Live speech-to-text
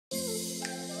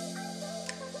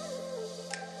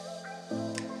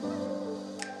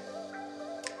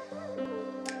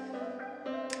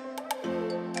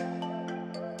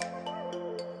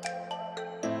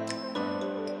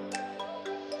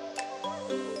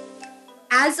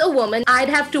As a woman, I'd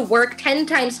have to work 10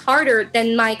 times harder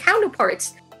than my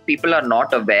counterparts. People are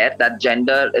not aware that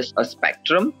gender is a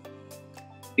spectrum.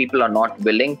 People are not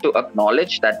willing to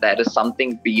acknowledge that there is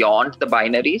something beyond the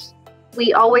binaries.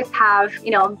 We always have,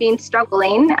 been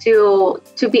struggling to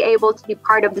be able to be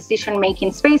part of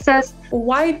decision-making spaces.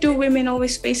 Why do women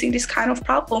always facing this kind of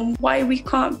problem? Why we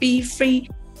can't be free?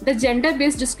 The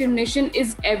gender-based discrimination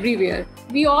is everywhere.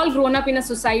 We all grown up in a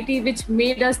society which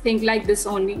made us think like this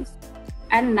only.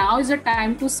 And now is the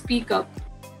time to speak up.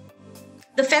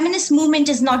 The feminist movement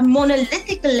is not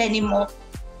monolithical anymore.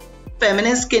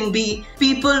 Feminists can be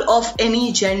people of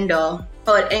any gender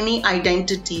or any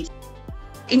identity.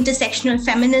 Intersectional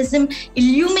feminism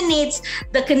illuminates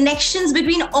the connections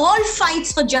between all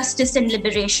fights for justice and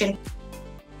liberation.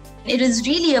 It is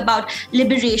really about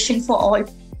liberation for all.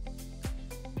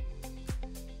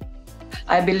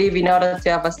 I believe in order to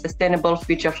have a sustainable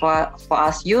future for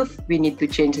us youth, we need to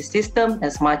change the system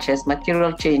as much as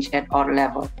material change at all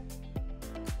levels.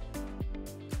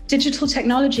 Digital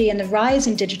technology and the rise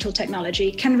in digital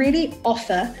technology can really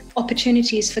offer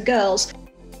opportunities for girls.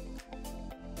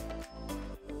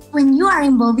 When you are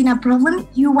involved in a problem,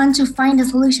 you want to find a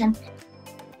solution.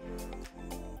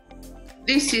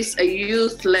 This is a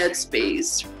youth-led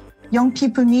space. Young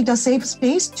people need a safe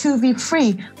space to be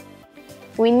free.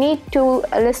 We need to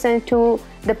listen to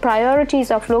the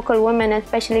priorities of local women,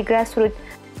 especially grassroots.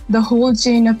 The whole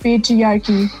chain of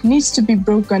patriarchy needs to be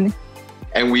broken.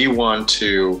 And we want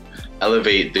to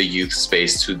elevate the youth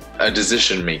space to a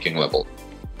decision-making level.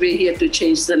 We're here to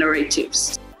change the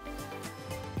narratives.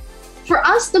 For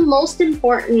us, the most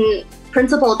important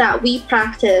principle that we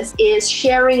practice is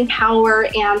sharing power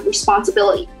and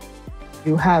responsibility.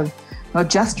 You have not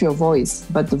just your voice,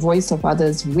 but the voice of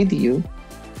others with you.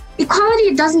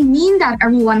 Equality doesn't mean that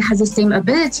everyone has the same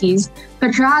abilities,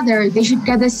 but rather they should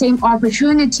get the same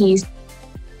opportunities.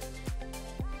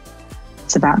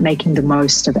 It's about making the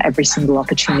most of every single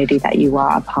opportunity that you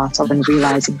are a part of and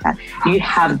realizing that you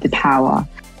have the power.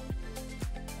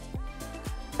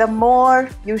 The more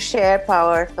you share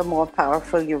power, the more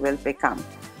powerful you will become.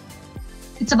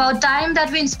 It's about time that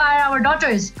we inspire our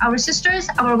daughters, our sisters,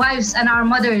 our wives, and our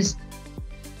mothers.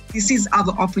 This is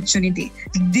our opportunity.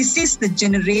 This is the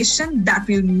generation that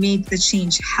will make the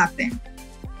change happen.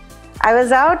 I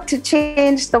was out to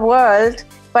change the world,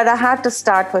 but I had to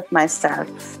start with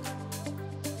myself.